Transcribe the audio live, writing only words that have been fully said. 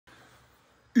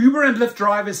Uber and Lyft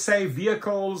drivers say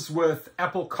vehicles with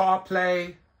Apple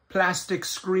CarPlay, plastic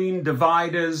screen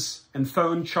dividers, and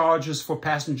phone chargers for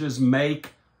passengers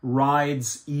make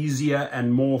rides easier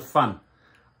and more fun.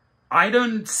 I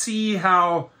don't see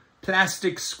how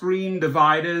plastic screen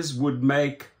dividers would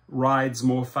make rides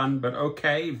more fun, but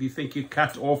okay, if you think you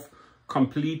cut off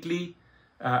completely,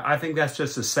 I think that's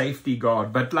just a safety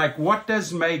guard. But like, what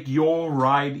does make your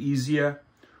ride easier?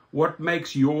 What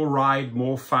makes your ride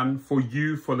more fun for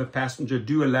you, for the passenger?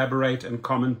 Do elaborate and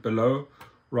comment below,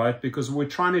 right? Because what we're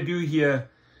trying to do here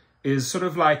is sort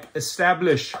of like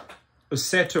establish a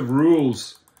set of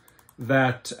rules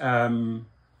that,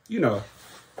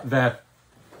 that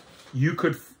you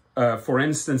could, for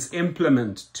instance,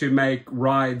 implement to make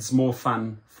rides more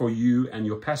fun for you and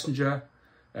your passenger,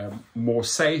 more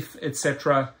safe,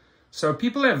 etc. So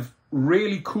people have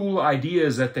really cool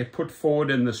ideas that they put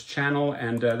forward in this channel,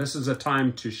 and this is a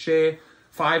time to share.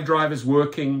 5 drivers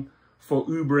working for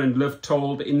Uber and Lyft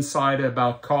told Insider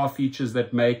about car features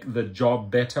that make the job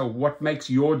better. What makes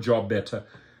your job better?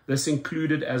 This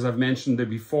included, as I've mentioned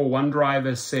before, one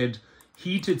driver said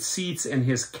heated seats in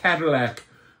his Cadillac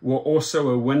were also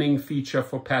a winning feature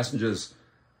for passengers.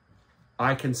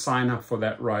 I can sign up for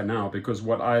that right now, because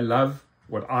what I love,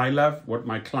 what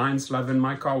my clients love in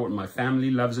my car, what my family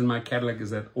loves in my Cadillac is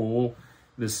that all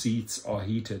the seats are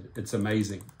heated. It's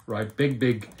amazing, right?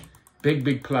 Big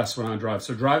plus when I drive.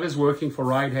 So drivers working for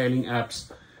ride-hailing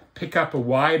apps pick up a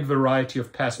wide variety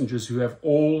of passengers who have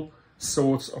all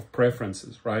sorts of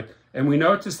preferences, right? And we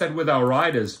notice that with our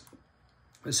riders,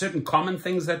 there's certain common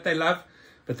things that they love,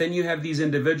 but then you have these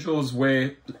individuals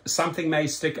where something may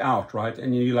stick out, right?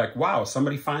 And you're like, wow,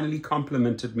 somebody finally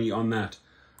complimented me on that,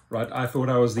 right? I thought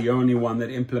I was the only one that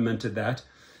implemented that.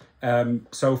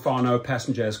 So far, no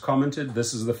passenger has commented.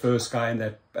 This is the first guy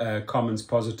that comments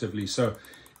positively. So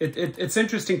it's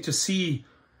interesting to see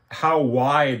how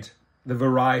wide the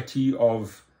variety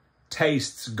of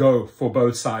tastes go for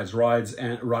both sides, riders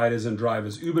and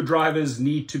drivers. Uber drivers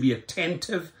need to be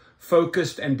attentive,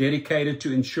 focused, and dedicated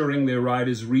to ensuring their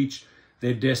riders reach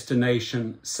their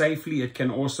destination safely. It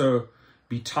can also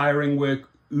be tiring work.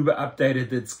 Uber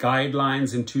updated its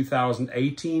guidelines in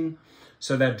 2018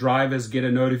 so that drivers get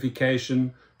a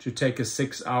notification to take a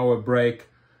 6-hour break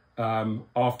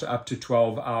after up to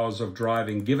 12 hours of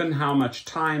driving. Given how much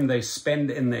time they spend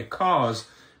in their cars,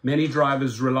 many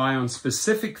drivers rely on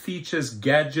specific features,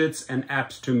 gadgets, and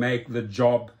apps to make the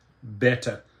job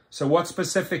better. So what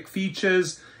specific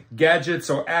features, gadgets,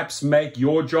 or apps make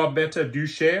your job better? Do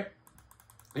share.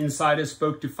 Insider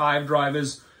spoke to 5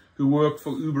 drivers who work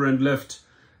for Uber and Lyft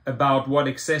about what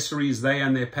accessories they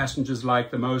and their passengers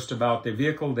like the most about their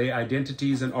vehicle. Their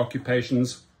identities and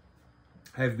occupations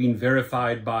have been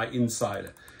verified by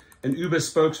Insider. An Uber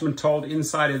spokesman told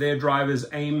Insider their drivers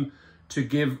aim to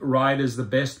give riders the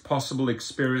best possible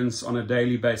experience on a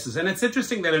daily basis. And it's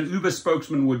interesting that an Uber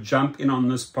spokesman would jump in on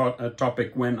this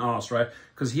topic when asked, right?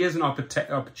 Because he has an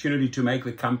opportunity to make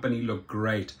the company look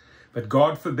great. But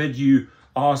God forbid you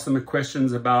ask them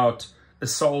questions about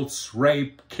assaults,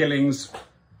 rape, killings.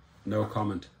 No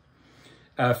comment.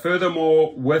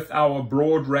 Furthermore, with our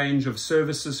broad range of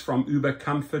services from Uber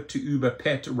Comfort to Uber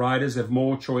Pet, riders have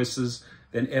more choices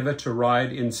than ever to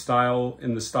ride in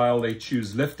the style they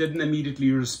choose. Lyft didn't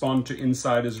immediately respond to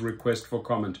Insider's request for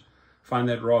comment. Find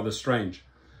that rather strange.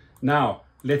 Now,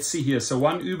 let's see here. So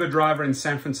one Uber driver in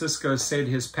San Francisco said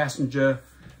his passenger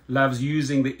loves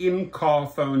using the in-car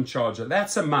phone charger.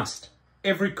 That's a must.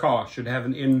 Every car should have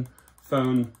an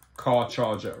in-phone car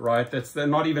charger, right? They're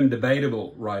not even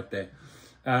debatable right there.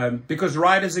 Because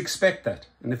riders expect that.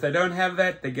 And if they don't have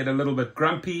that, they get a little bit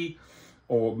grumpy,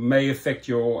 or may affect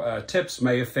your tips,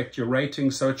 may affect your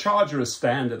ratings. So a charger is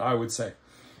standard, I would say.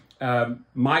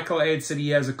 Michael Aid said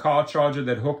he has a car charger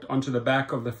that hooked onto the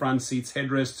back of the front seat's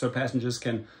headrest so passengers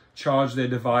can charge their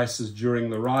devices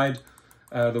during the ride.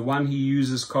 The one he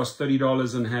uses costs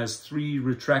 $30 and has 3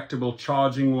 retractable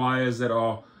charging wires that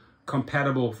are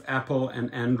compatible with Apple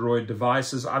and Android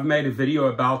devices. I've made a video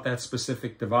about that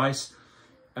specific device.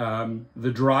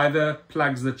 The driver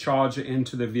plugs the charger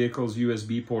into the vehicle's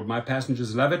USB port. My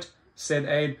passengers love it, said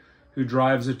Aid, who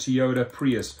drives a Toyota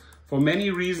Prius. For many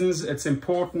reasons, it's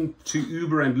important to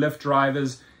Uber and Lyft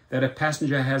drivers that a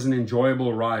passenger has an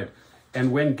enjoyable ride.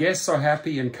 And when guests are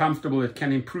happy and comfortable, it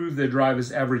can improve their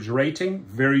driver's average rating.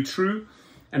 Very true.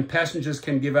 And passengers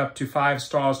can give up to 5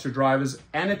 stars to drivers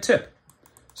and a tip.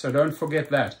 So don't forget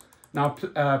that. Now,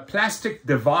 plastic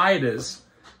dividers,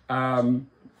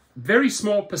 very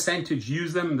small percentage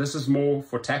use them. This is more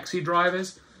for taxi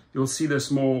drivers. You'll see this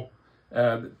more,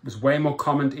 there's way more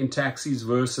common in taxis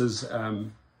versus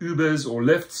Ubers or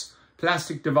Lyfts.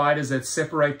 plastic dividers that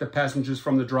separate the passengers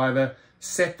from the driver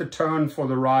set the tone for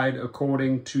the ride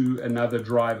according to another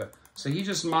driver. So he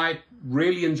just might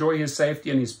really enjoy his safety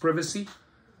and his privacy,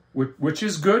 which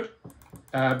is good.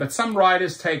 But some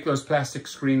riders take those plastic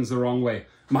screens the wrong way.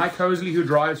 Mike Hosley, who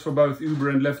drives for both Uber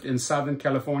and Lyft in Southern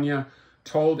California,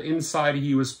 told Insider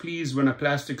he was pleased when a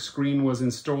plastic screen was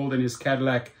installed in his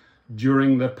Cadillac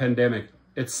during the pandemic.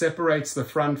 It separates the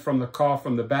front from the car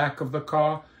from the back of the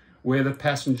car where the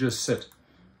passengers sit.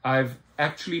 I've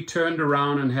actually turned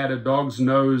around and had a dog's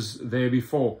nose there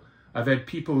before. I've had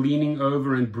people leaning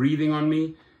over and breathing on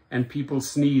me, and people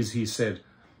sneeze, he said.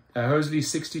 Hosley,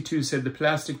 62, said the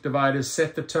plastic dividers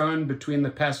set the tone between the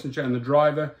passenger and the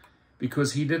driver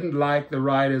because he didn't like the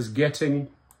riders getting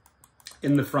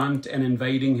in the front and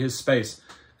invading his space,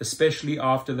 especially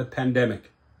after the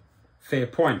pandemic. Fair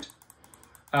point.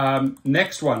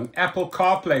 Next one, Apple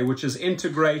CarPlay, which is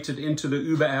integrated into the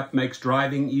Uber app, makes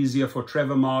driving easier for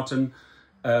Trevor Martin,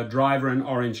 driver in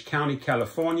Orange County,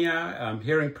 California. I'm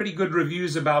hearing pretty good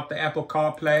reviews about the Apple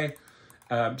CarPlay.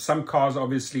 Some cars,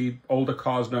 obviously, older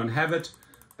cars don't have it,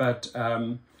 but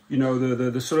you know,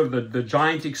 the sort of the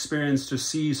giant experience to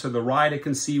see, so the rider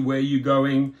can see where you're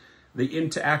going, the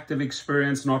interactive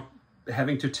experience, not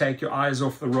having to take your eyes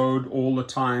off the road all the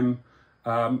time,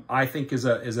 I think is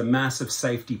a massive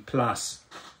safety plus,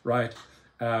 right?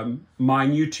 My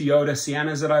new Toyota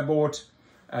Siennas that I bought,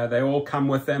 they all come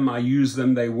with them. I use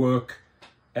them, they work,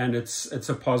 and it's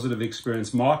a positive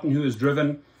experience. Martin, who has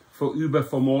driven for Uber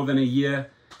for more than a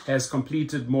year, has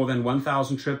completed more than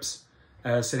 1,000 trips,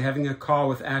 said having a car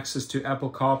with access to Apple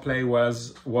CarPlay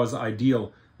was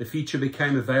ideal. The feature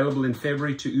became available in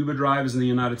February to Uber drivers in the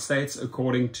United States,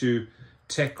 according to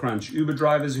TechCrunch. Uber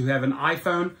drivers who have an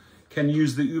iPhone can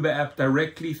use the Uber app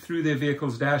directly through their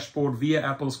vehicle's dashboard via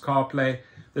Apple's CarPlay.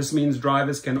 This means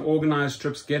drivers can organize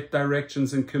trips, get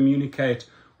directions, and communicate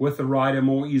with the rider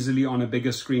more easily on a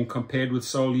bigger screen compared with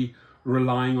solely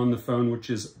relying on the phone,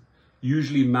 which is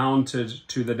usually mounted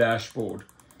to the dashboard.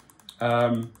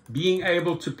 Being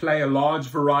able to play a large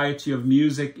variety of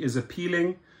music is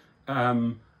appealing.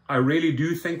 I really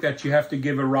do think that you have to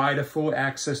give a rider full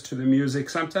access to the music.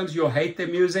 Sometimes you'll hate their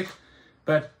music,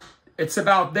 but it's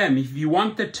about them. If you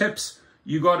want the tips,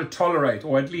 you got to tolerate,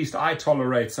 or at least I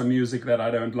tolerate some music that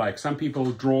I don't like. Some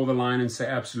people draw the line and say,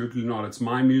 absolutely not, it's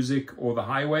my music or the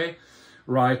highway,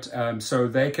 right? So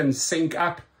they can sync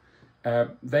up.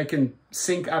 They can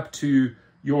sync up to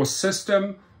your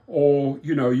system, or,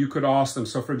 you know, you could ask them.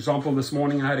 So for example, this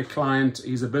morning I had a client,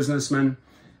 he's a businessman,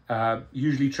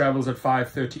 usually travels at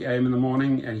 5:30 a.m. in the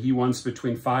morning, and he wants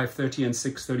between 5:30 and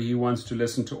 6:30, he wants to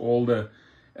listen to all the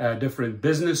different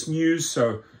business news.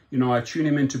 So, you know, I tune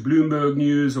him into Bloomberg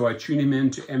News, or I tune him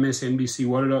into MSNBC.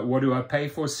 What do I pay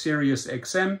for? Sirius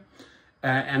XM,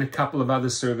 and a couple of other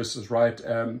services, right?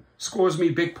 Scores me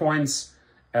big points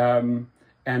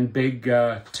and big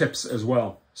tips as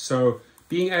well. So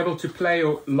being able to play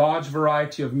a large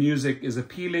variety of music is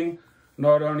appealing,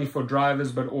 not only for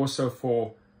drivers, but also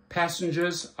for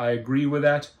passengers. I agree with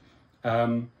that.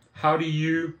 How do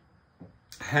you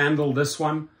handle this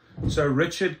one? So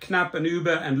Richard Knapp, an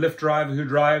Uber and Lyft driver who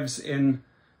drives in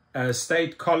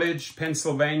State College,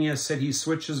 Pennsylvania, said he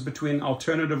switches between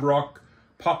alternative rock,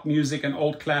 pop music, and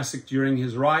old classic during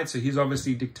his ride. So he's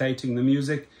obviously dictating the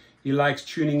music. He likes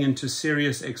tuning into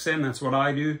Sirius XM. That's what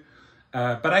I do.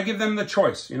 But I give them the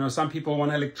choice. You know, some people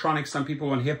want electronics, some people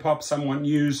want hip hop, some want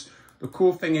news. The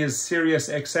cool thing is Sirius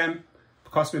XM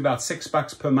costs me about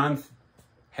 $6 per month,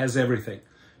 has everything.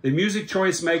 The music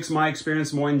choice makes my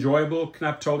experience more enjoyable.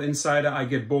 Knapp told Insider, I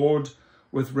get bored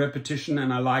with repetition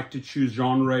and I like to choose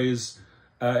genres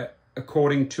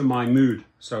according to my mood.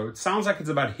 So it sounds like it's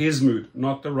about his mood,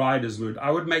 not the rider's mood.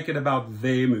 I would make it about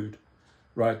their mood,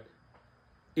 right?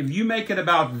 If you make it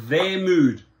about their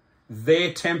mood,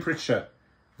 their temperature,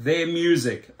 their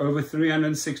music over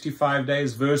 365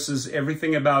 days versus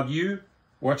everything about you,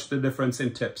 watch the difference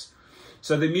in tips.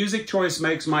 So the music choice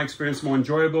makes my experience more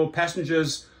enjoyable.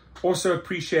 Passengers also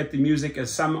appreciate the music,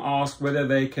 as some ask whether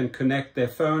they can connect their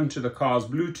phone to the car's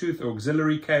Bluetooth or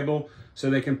auxiliary cable so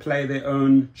they can play their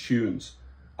own tunes.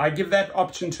 I give that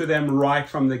option to them right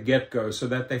from the get-go so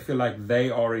that they feel like they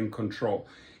are in control.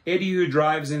 Eddie, who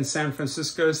drives in San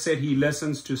Francisco, said he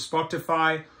listens to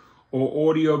Spotify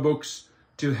or audiobooks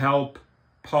to help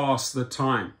pass the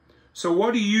time. So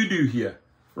what do you do here,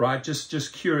 right?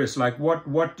 Just curious, like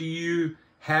what do you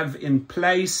have in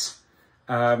place,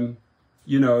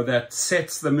 you know, that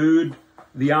sets the mood,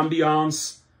 the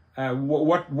ambiance,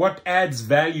 what adds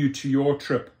value to your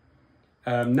trip?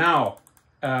 Now,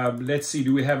 let's see,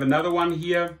 do we have another one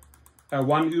here?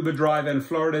 One Uber driver in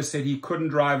Florida said he couldn't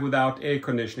drive without air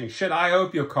conditioning. Shit, I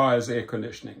hope your car has air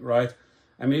conditioning, right?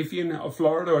 I mean, if you're in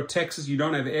Florida or Texas, you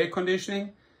don't have air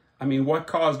conditioning. I mean, what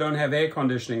cars don't have air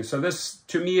conditioning? So this,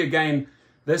 to me, again,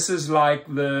 this is like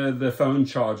the phone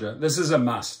charger. This is a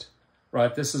must,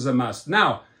 right? This is a must.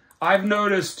 Now, I've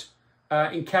noticed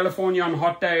in California on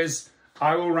hot days,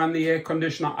 I will run the air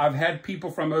conditioner. I've had people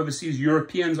from overseas,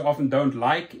 Europeans often don't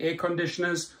like air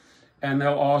conditioners, and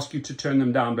they'll ask you to turn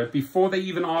them down. But before they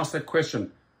even ask that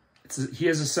question,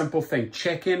 here's a simple thing.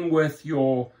 Check in with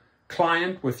your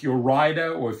client, with your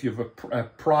rider, or if you have a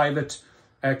private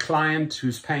client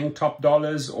who's paying top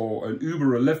dollars, or an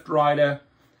Uber or Lyft rider.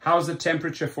 How's the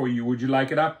temperature for you? Would you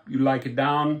like it up? You like it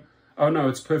down? Oh no,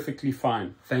 it's perfectly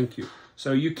fine. Thank you.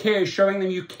 So you care, showing them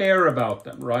you care about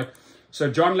them, right? So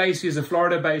John Lacey is a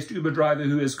Florida-based Uber driver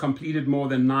who has completed more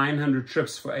than 900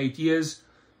 trips for 8 years.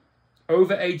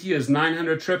 Over 8 years,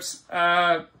 900 trips.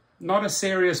 Not a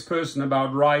serious person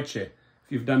about rideshare if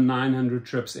you've done 900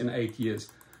 trips in 8 years.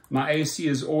 My AC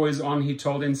is always on. He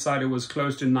told Insider it was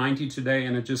close to 90 today,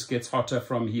 and it just gets hotter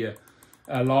from here.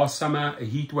 Last summer, a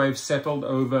heat wave settled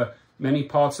over many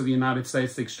parts of the United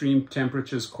States. The extreme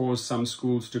temperatures caused some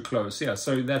schools to close. Yeah,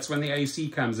 so that's when the AC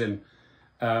comes in.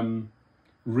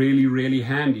 Really, really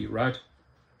handy, right?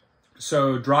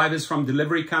 So drivers from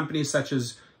delivery companies such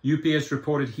as UPS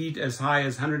reported heat as high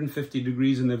as 150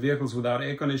 degrees in their vehicles without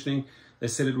air conditioning. They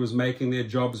said it was making their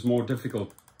jobs more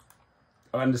difficult.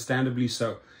 Understandably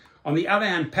so. On the other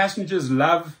hand, passengers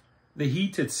love the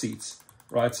heated seats,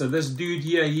 right? So this dude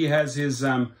here, he has his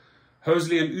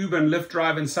Hosley, an Uber and Lyft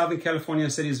driver in Southern California,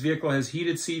 said his vehicle has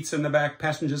heated seats in the back.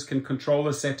 Passengers can control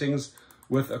the settings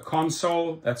with a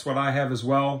console. That's what I have as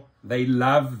well. They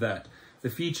love that. The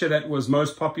feature that was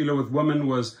most popular with women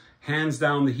was hands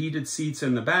down the heated seats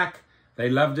in the back. They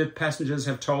loved it. Passengers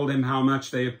have told him how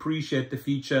much they appreciate the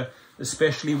feature,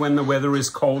 especially when the weather is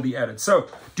cold, he added. So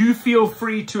do feel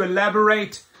free to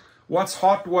elaborate. What's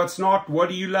hot, what's not? What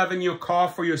do you love in your car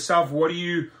for yourself? What do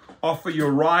you offer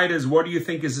your riders? What do you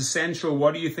think is essential?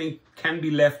 What do you think can be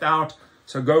left out?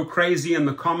 So go crazy in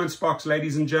the comments box,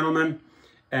 ladies and gentlemen.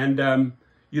 And,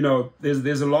 you know,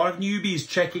 there's a lot of newbies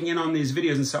checking in on these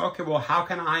videos and say, okay, well, how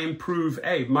can I improve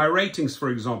my ratings, for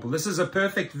example? This is a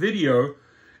perfect video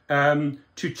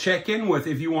to check in with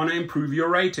if you want to improve your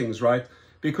ratings, right?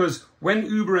 Because when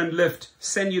Uber and Lyft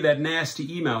send you that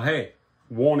nasty email, hey,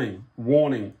 warning,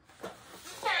 warning,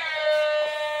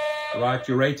 right?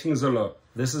 Your ratings are low.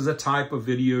 This is a type of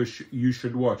video you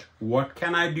should watch. What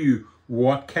can I do?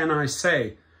 What can I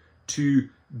say to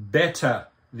better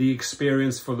the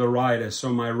experience for the rider so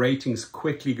my ratings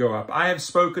quickly go up? I have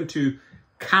spoken to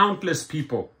countless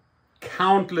people,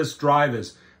 countless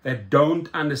drivers that don't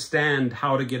understand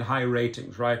how to get high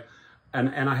ratings, right? And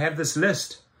I have this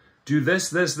list. Do this,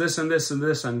 this, this, and this, and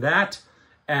this, and that,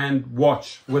 and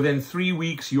watch. Within 3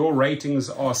 weeks, your ratings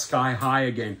are sky high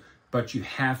again. But you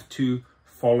have to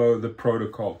follow the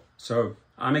protocol. So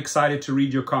I'm excited to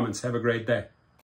read your comments. Have a great day.